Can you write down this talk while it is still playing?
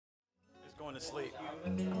going to sleep.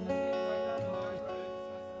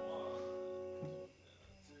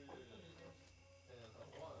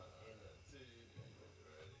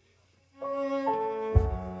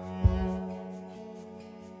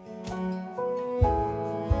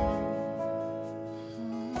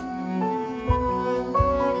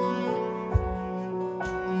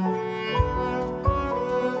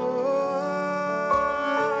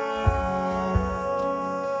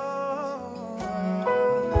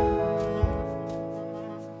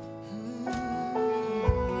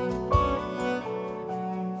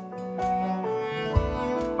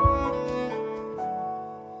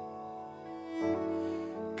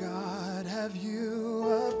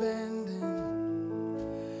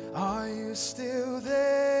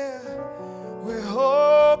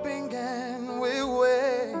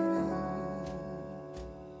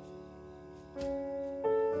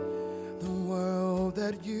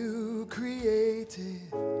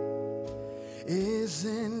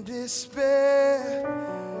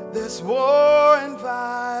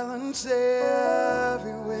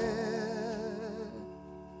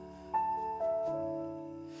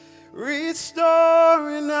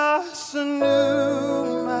 Restoring us a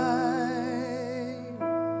new mind.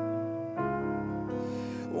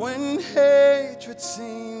 When hatred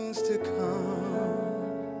seems to come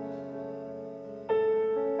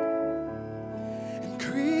and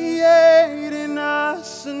creating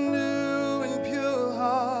us a new and pure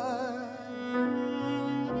heart,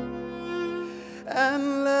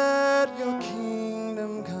 and let your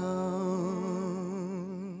kingdom come.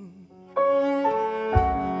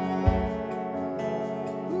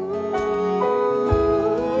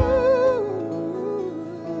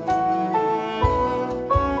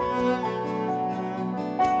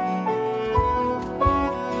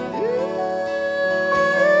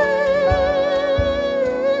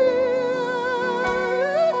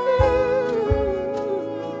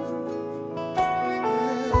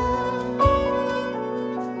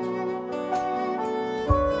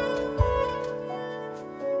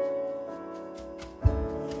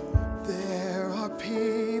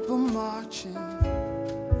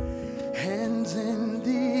 Hands in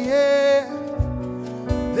the air,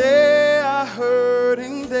 they are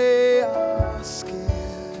hurting, they are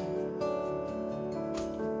scared.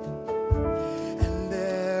 And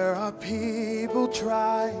there are people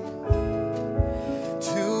trying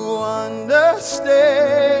to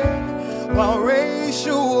understand while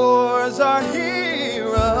racial wars are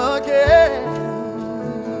here again.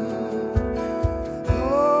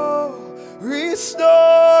 Oh,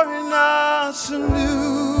 restoring us a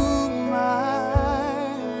new mind.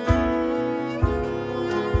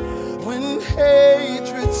 When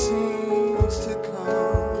hatred seems to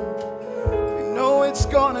come, we know it's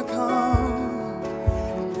gonna come.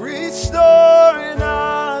 And restoring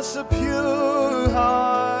us a pure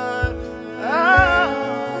heart.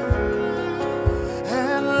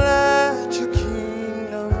 And let your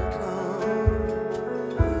kingdom come.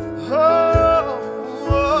 Oh,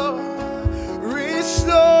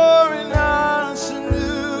 restoring us a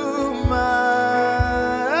new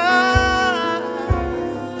mind.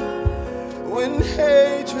 When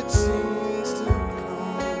hatred seems to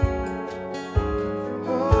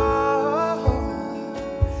come,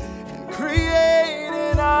 and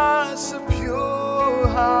creating us a pure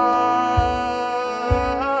heart,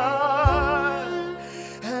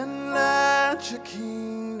 and let your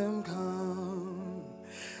kingdom come.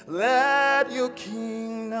 Let your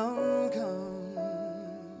kingdom come,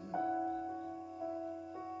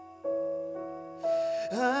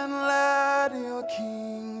 and let your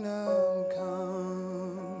kingdom come.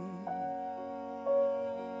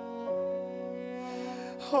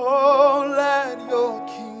 Oh, let your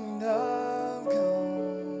kingdom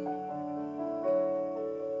come.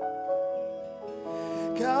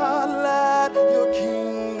 God, let your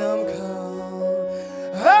kingdom come.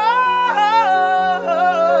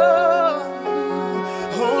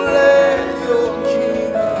 Oh, let your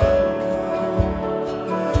kingdom come.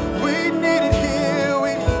 We need it here,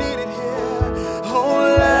 we need it here. Oh,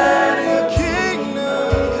 let your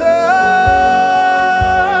kingdom come.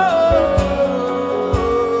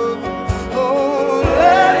 Oh,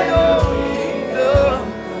 let your kingdom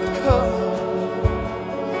come.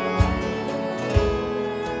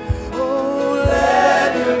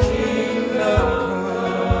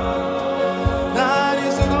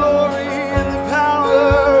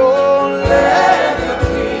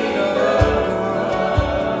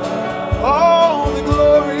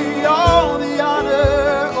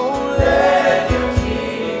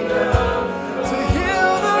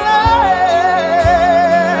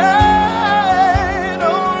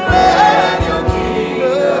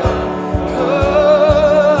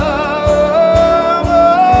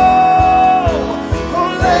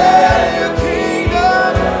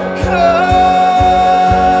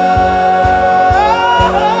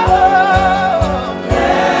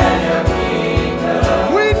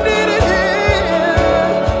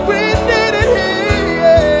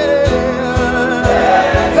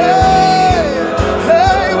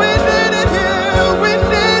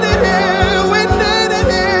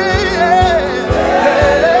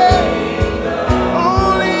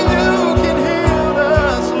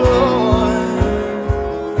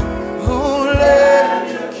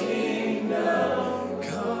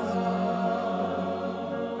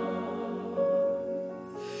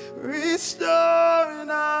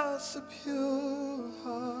 us a pure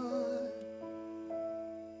heart.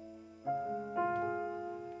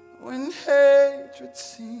 When hatred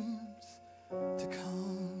seems to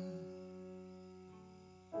come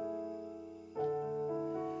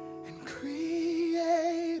and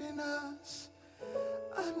create in us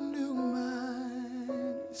a new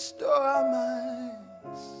mind, restore our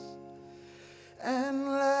minds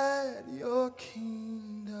and let your kingdom